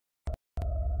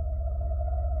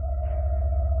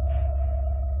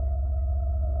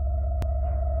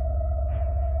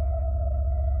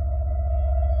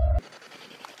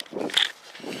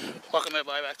Welcome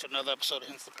everybody back to another episode of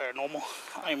Hensley Paranormal.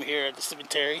 I am here at the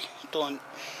cemetery doing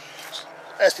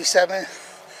sb7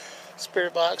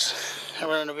 spirit box. I'm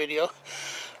running a video.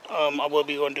 I will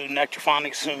be going to do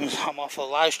nectrophonics as soon as I'm off a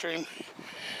live stream.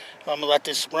 I'm going to let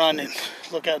this run and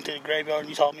look out into the graveyard.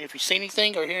 You tell me if you see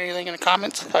anything or hear anything in the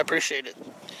comments. I appreciate it.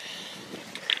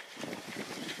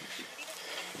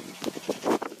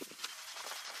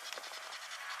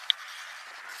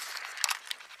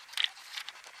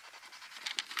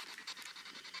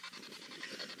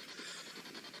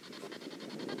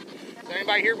 Is there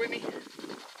anybody here with me?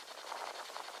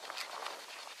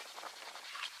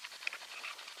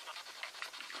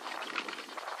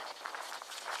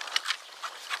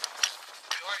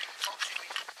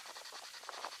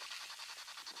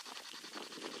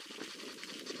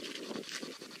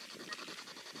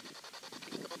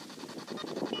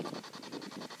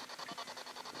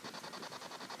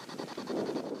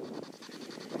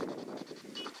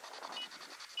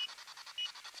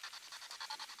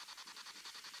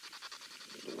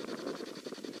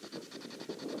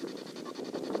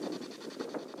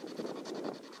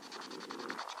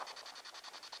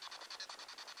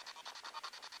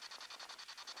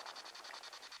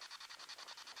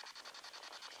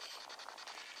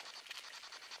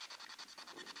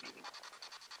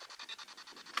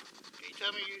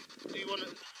 Tell me, do you want to...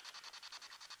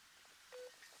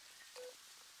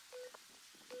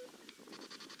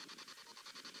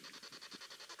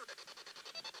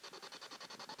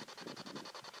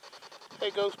 Hey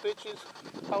ghost bitches,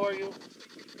 how are you?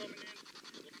 Coming in.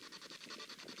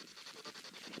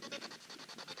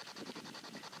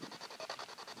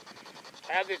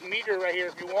 I have this meter right here.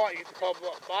 If you want, you can come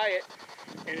buy it,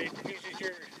 and it uses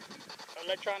your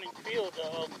electronic field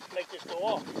to make this go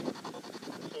off.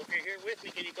 So if you're here with me,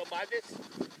 can you go buy this?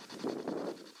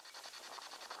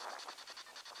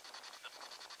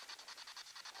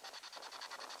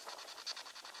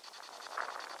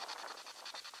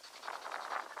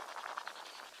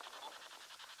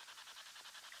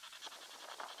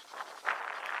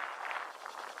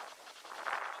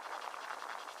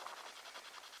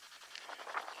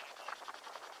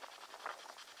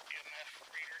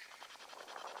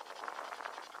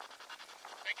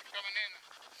 Thank you for coming in.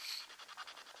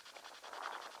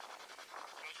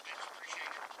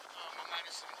 Appreciate it. I'm at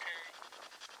a cemetery.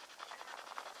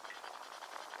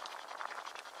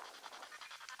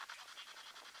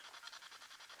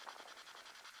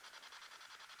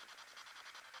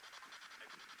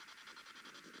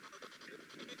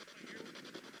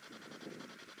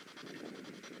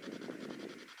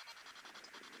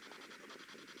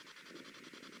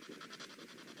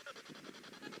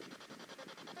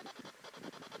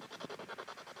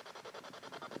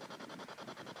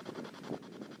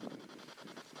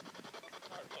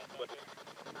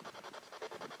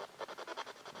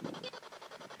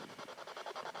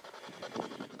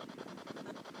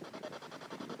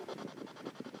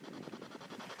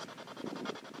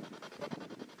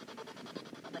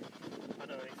 I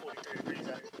know it ain't 43 degrees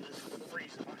out here, but it's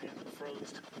freezing. My hands are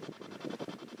frozen.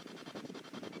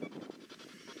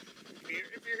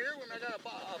 If you're here when I got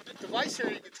a device here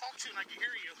you can talk to and I can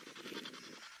hear you.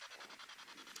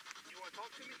 You want to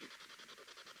talk to me?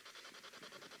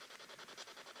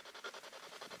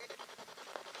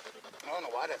 I don't know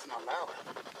why that's not loud.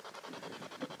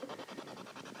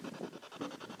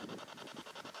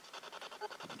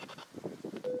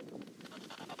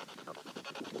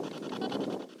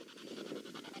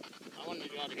 I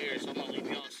wanted y'all to hear it, so I'm going to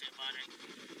leave y'all to sit by it.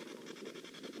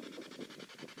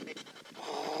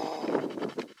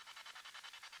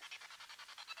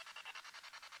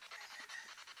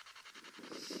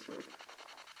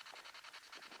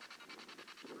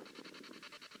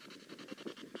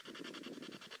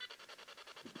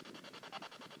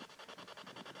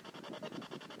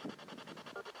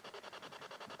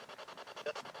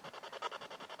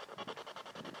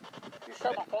 You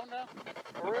shut my phone down?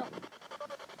 For real?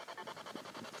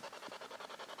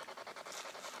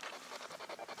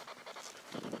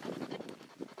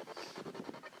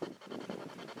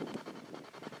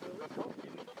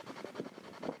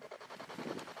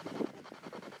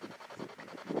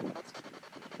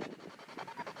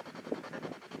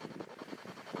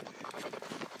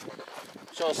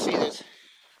 Y'all see this?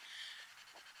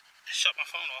 Shut my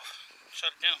phone off.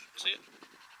 Shut it down. See it?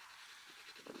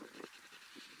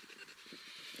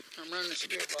 I'm running the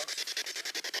spirit box.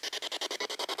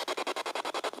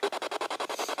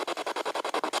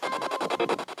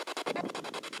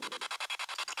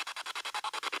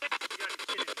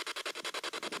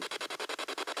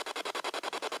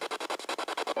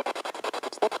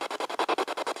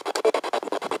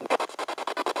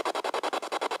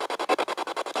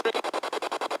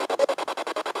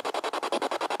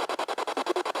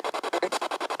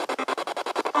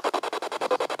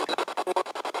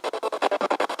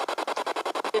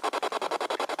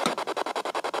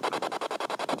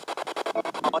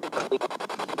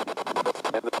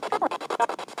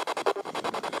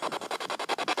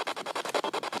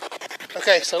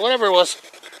 Okay, so whatever it was,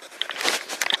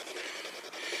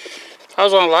 I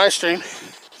was on a live stream,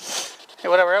 and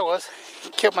whatever it was,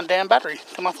 killed my damn battery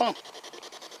to my phone.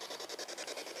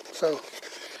 So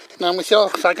now I'm with y'all,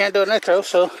 so I can't do an intro,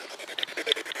 so I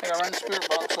gotta run the spirit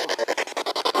box. So.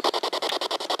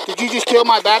 Did you just kill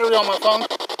my battery on my phone?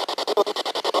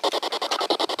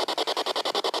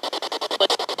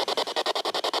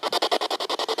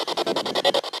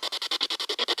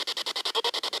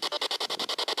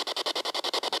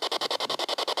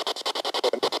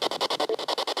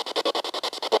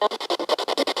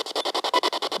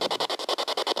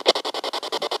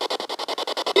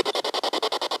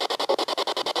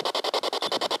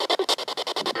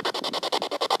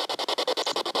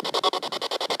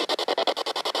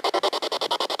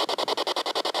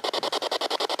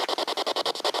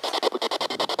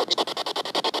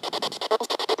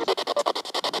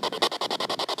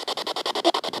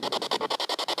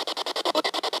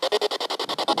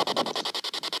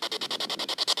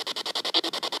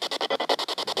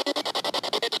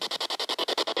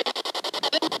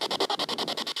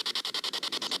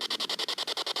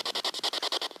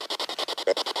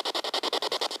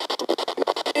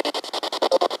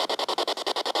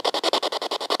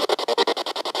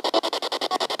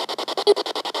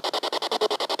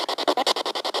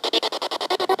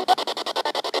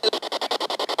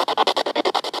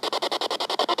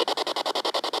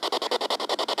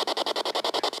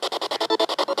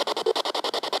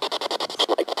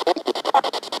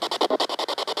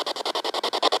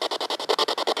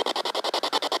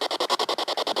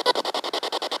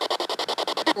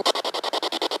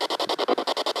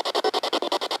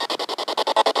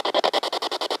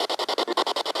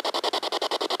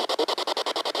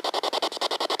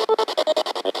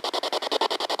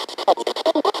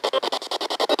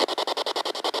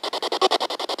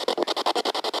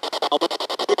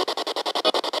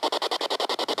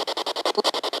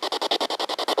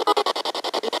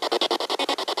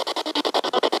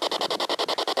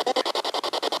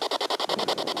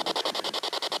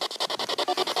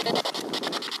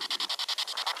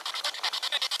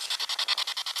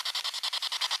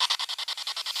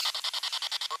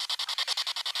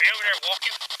 Are you over there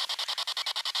walking?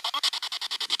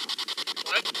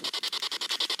 What?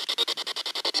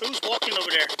 Who's walking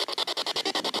over there?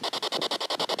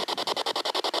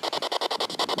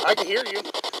 I can hear you.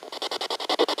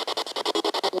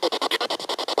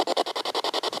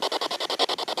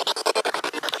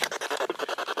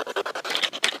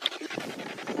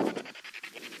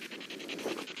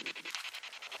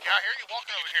 Yeah, I hear you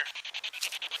walking over here.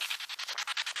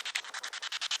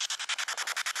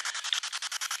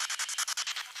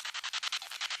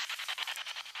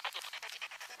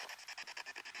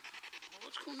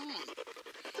 What's going on?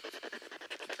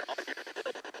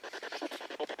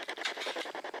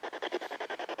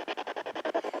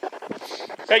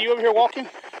 Is that you over here walking?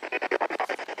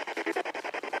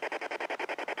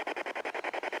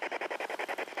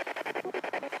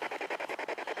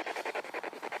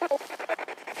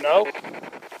 No?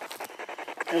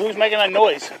 And who's making that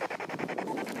noise?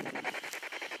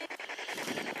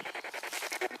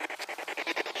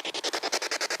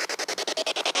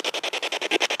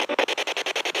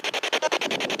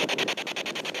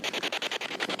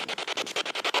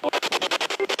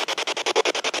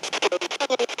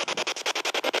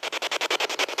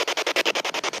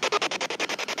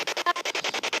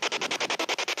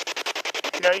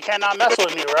 You know, you cannot mess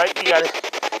with me, right? You gotta...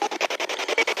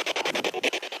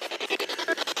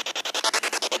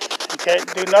 You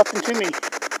can't do nothing to me.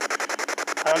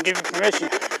 I don't give you permission.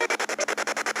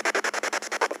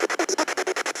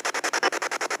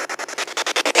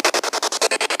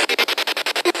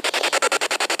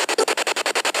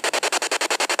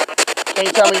 Can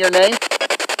you tell me your name?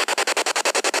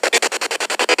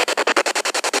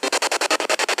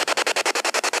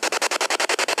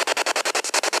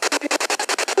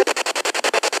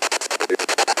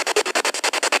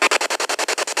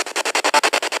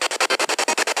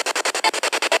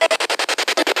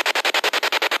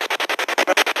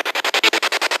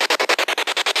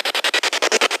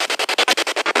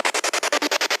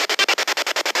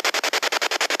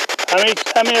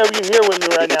 How many are you here with me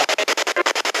right now?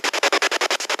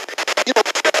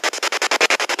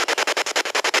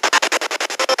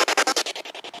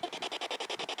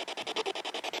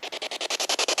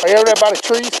 Are you over there by the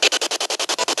trees?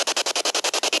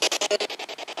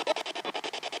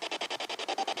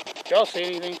 If y'all see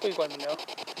anything, please let me know.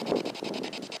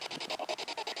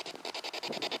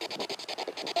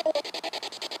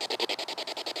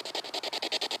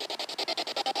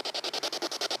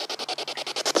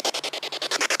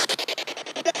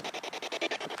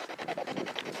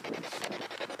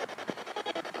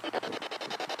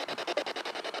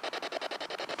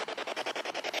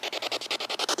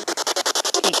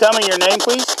 tell me your name,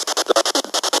 please?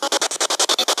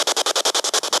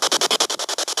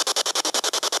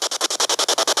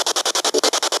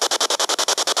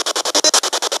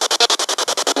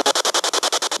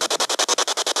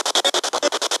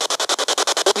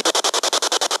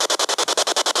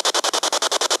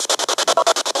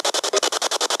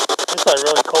 It's like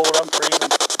really cold. I'm freezing.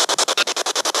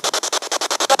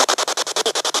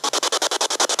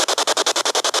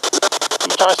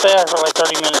 I'm trying to stay out for like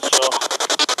 30 minutes, so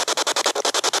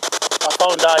my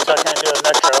phone died, so I can't do a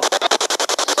metro.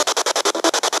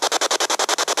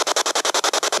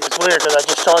 It's weird because I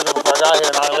just charged it before I got here,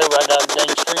 and I live right down the dang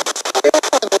street.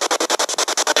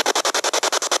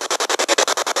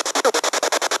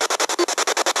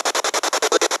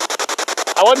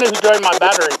 I wonder who drained my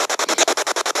battery.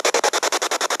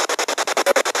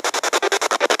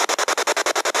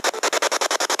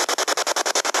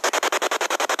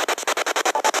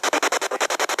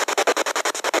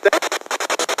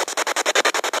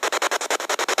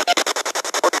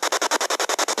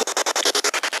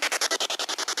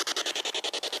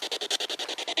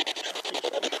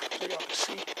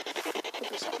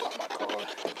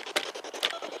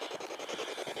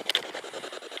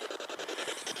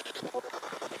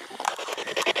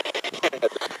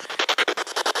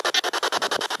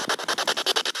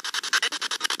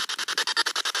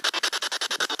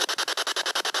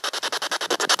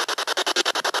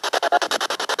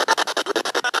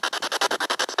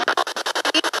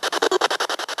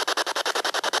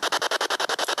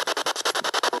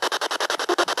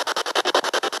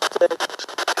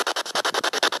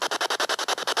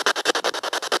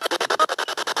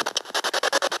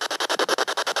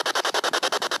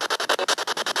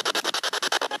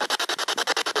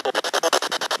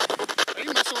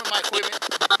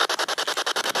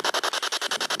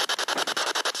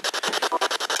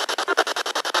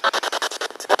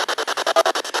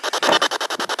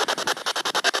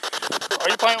 Are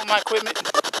you playing with my equipment?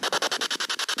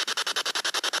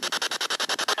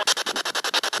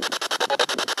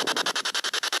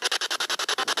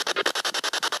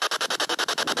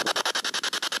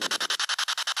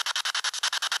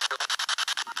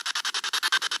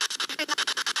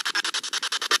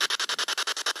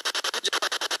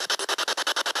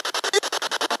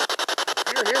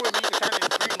 You're here with me to turn the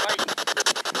green light.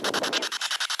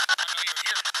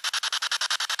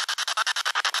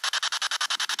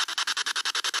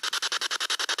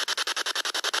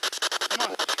 Come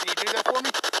on, can you do that for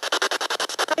me?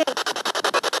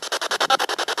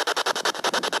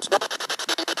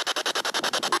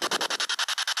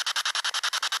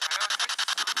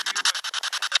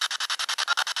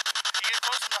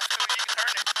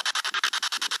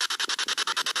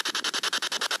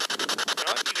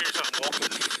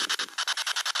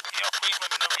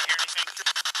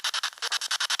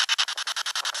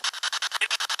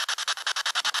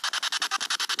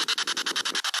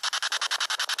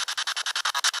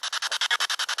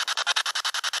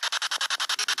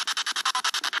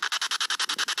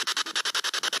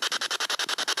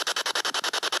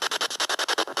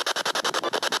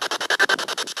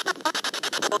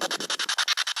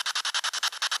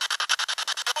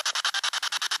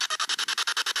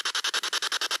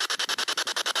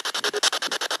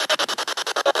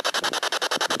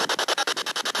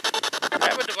 I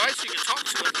have a device you can talk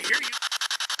to. I can hear you.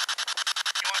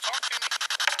 You want to talk to me?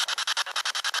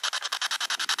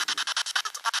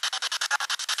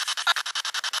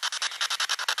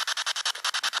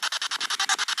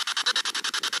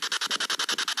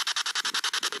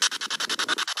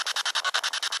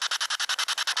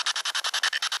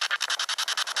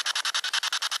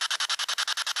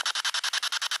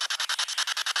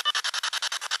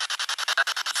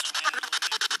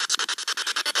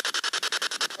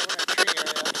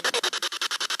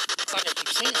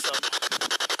 Seeing something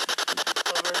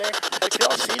over there. If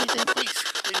y'all see anything, please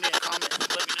leave me a comment and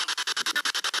let me know.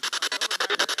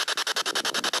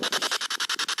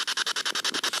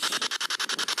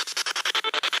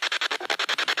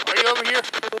 Are you over here?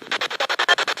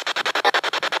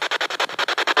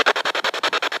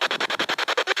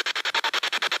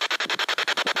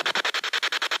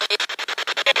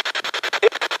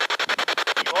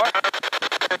 You are?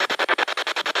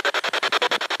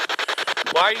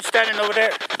 Why are you standing over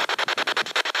there?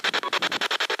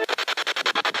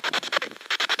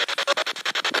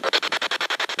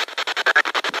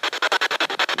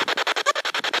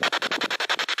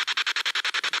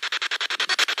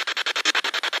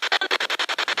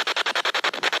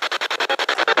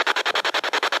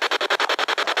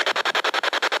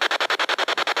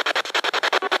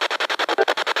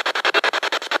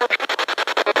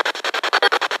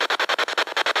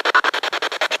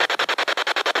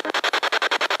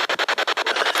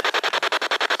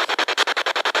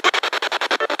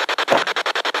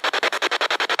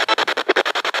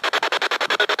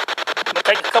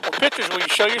 detectors where you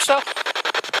show yourself?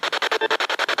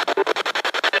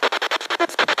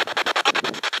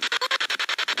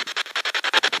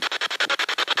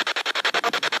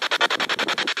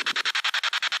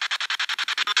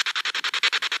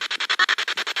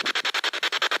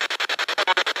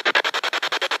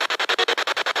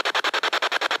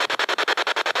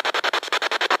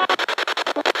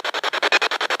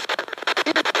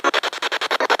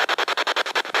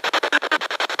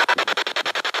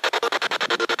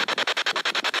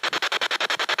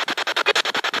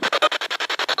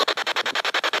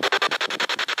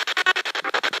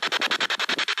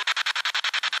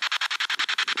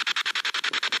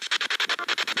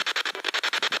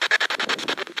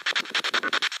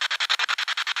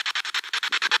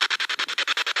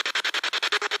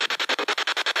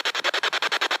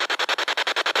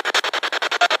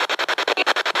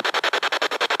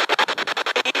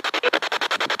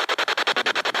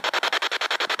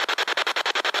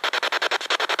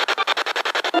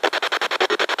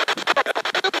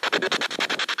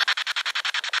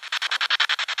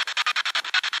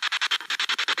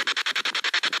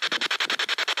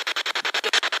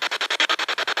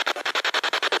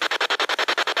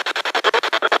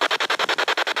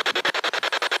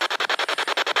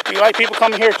 Do you like people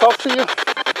coming here to talk to you?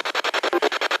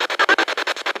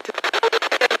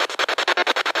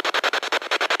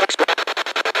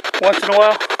 Once in a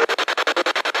while?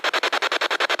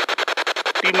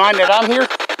 Do you mind that I'm here?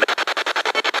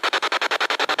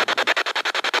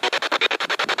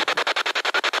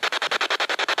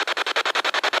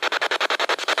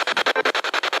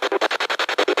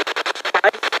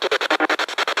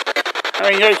 I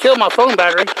mean, they killed my phone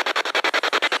battery.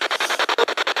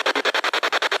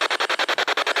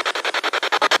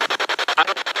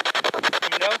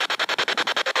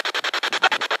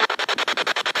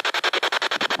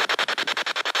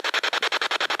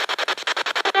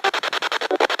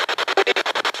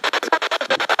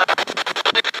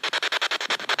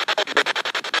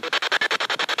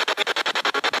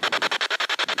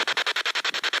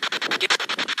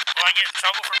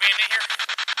 Trouble for being in here?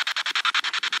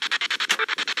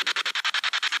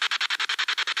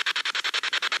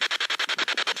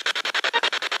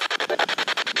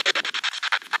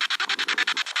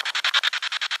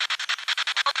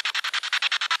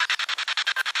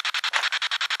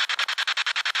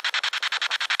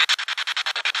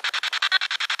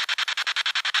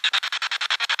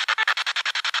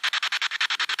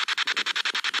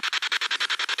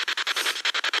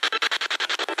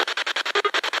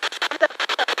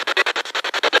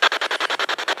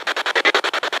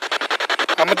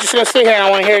 I'm just going to sit here and I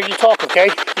want to hear you talk, okay?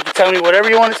 You can tell me whatever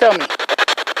you want to tell me.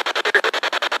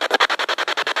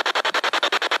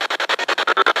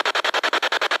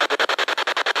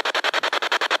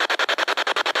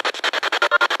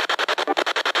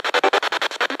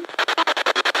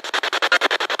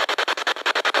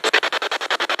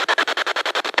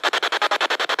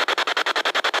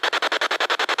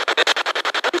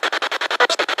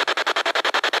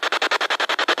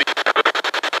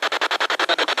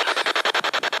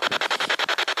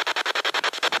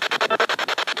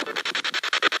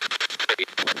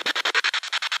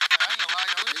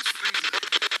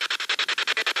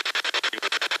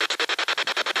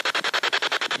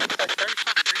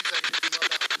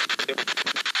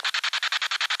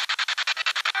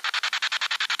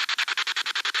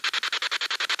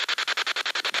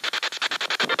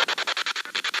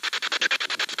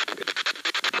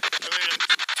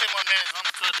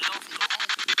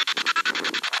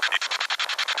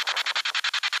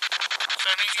 So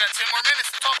that means you got 10 more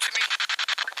minutes to talk to me.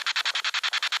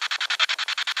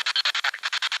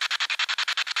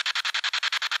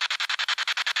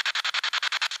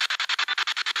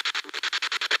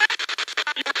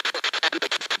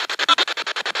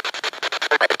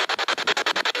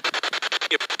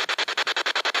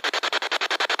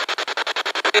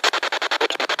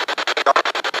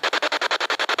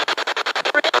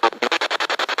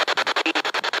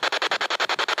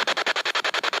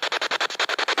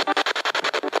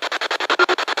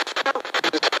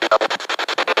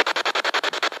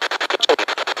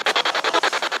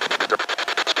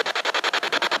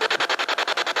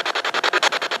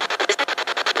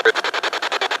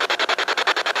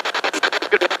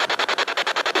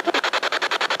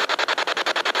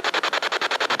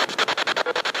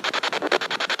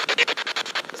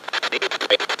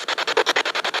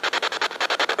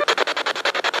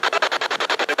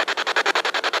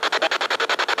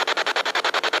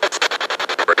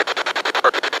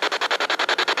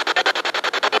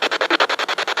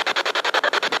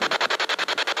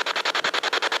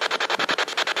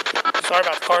 Sorry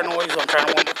about the car noise. I'm trying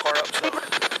to warm the car up.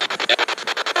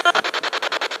 So.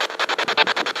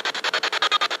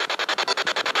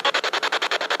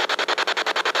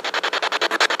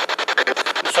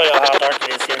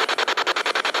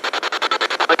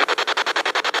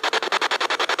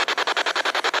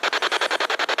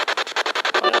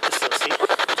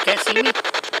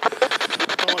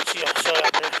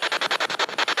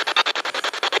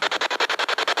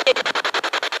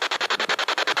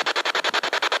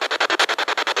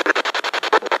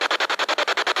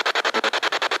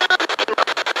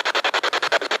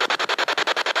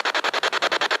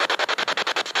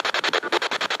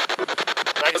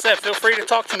 free to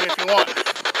talk to me if you want.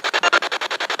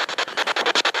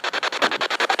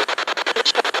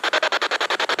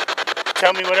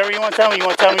 Tell me whatever you want to tell me. You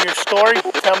want to tell me your story?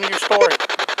 Tell me your story.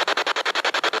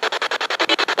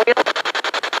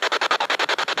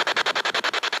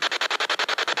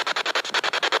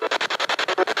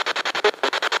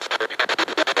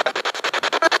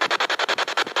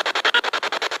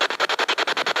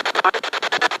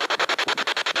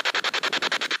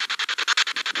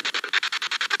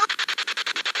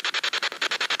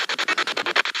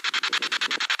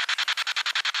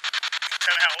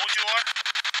 Tell me how old you are.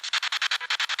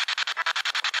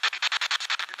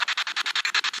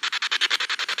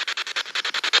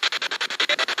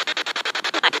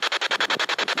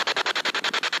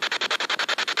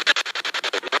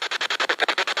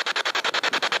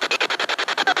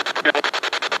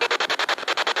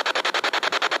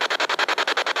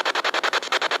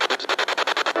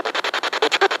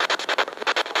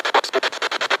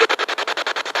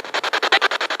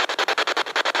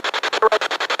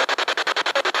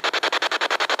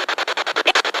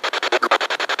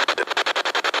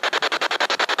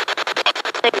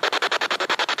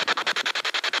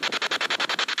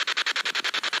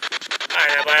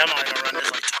 Alright, everybody, I'm only gonna run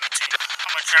this like 22. I'm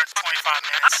gonna turn 25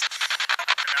 minutes,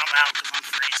 and then I'm out because I'm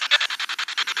freezing.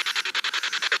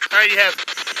 Alright, you have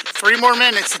 3 more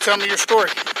minutes to tell me your story.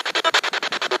 Or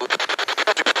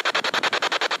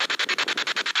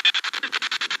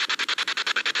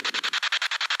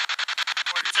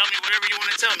tell me whatever you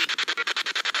want to tell me.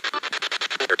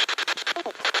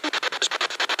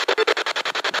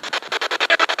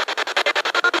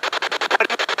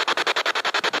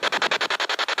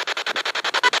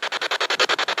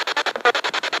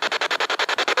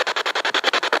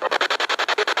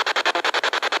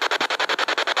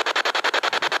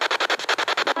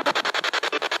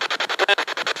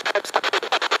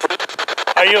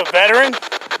 Are you a veteran?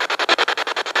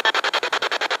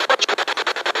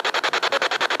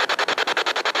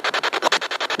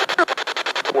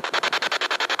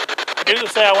 I do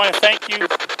say I want to thank you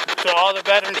to all the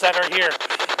veterans that are here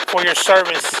for your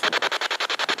service.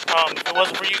 If it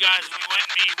wasn't for you guys, we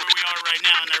wouldn't be where we are right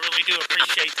now, and I really do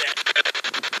appreciate that.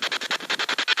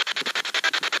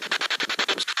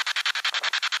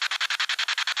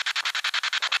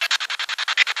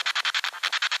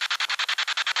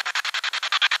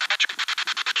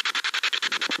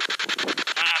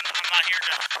 I'm not here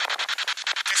to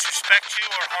disrespect you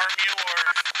or harm you or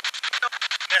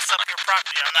mess up your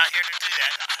property. I'm not here to do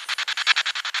that.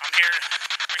 I'm here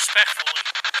respectfully.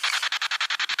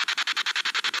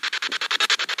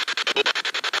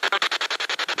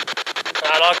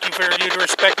 I'd like for you to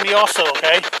respect me also,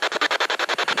 okay?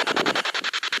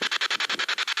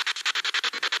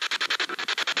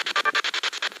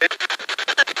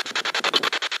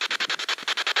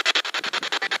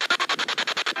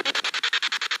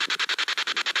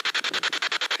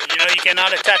 You know, you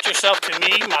cannot attach yourself to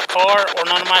me, my car, or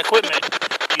none of my equipment.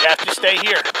 You have to stay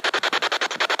here.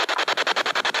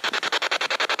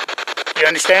 You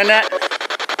understand that?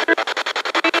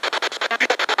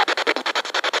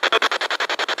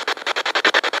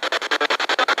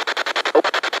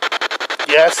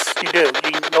 Yes, you do.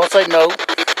 You don't say no.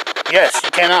 Yes,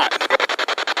 you cannot.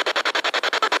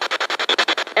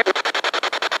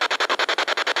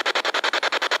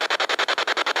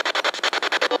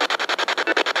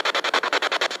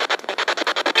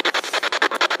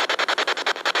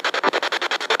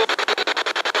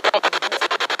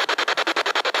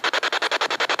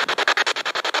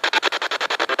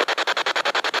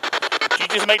 Did you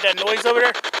just make that noise over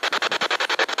there?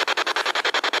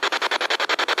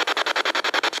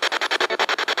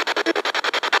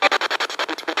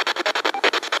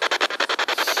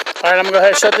 Alright, I'm going to go ahead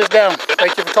and shut this down.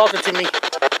 Thank you for talking to me.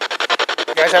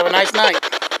 You guys have a nice night.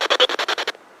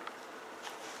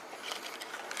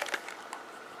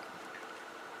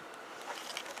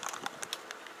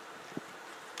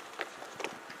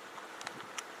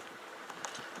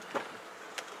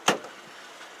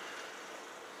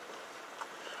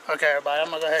 Okay, everybody, I'm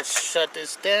going to go ahead and shut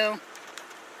this down.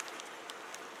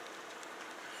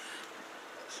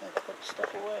 Put the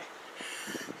stuff away.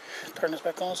 Turn this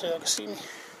back on so y'all can see me.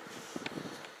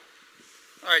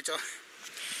 Alright, y'all.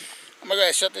 I'm going to go ahead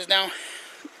and shut this down.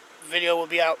 Video will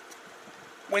be out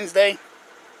Wednesday,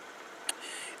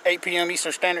 8 p.m.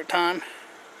 Eastern Standard Time.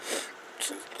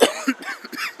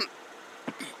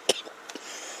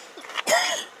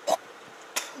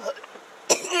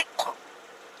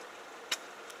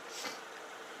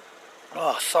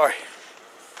 Oh, sorry.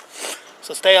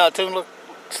 So stay tuned. Look,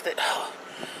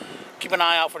 keep an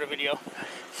eye out for the video.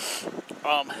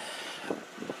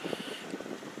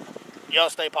 y'all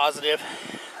stay positive.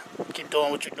 Keep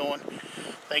doing what you're doing.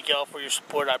 Thank y'all for your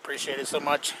support. I appreciate it so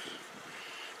much.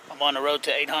 I'm on the road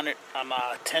to 800. I'm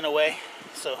 10 away.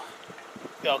 So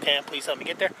if y'all can, please help me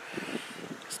get there.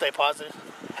 Stay positive.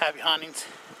 Happy huntings.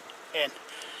 And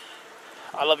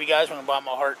I love you guys from the bottom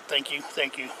of my heart. Thank you,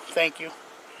 thank you, thank you.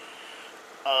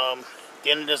 The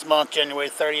end of this month, January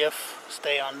 30th,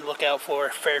 stay on the lookout for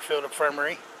Fairfield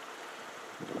Infirmary.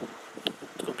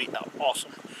 It's going to be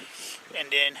awesome. And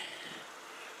then,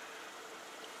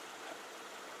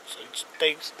 so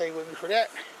stay with me for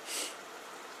that.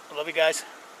 I love you guys.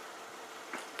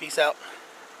 Peace out.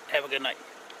 Have a good night.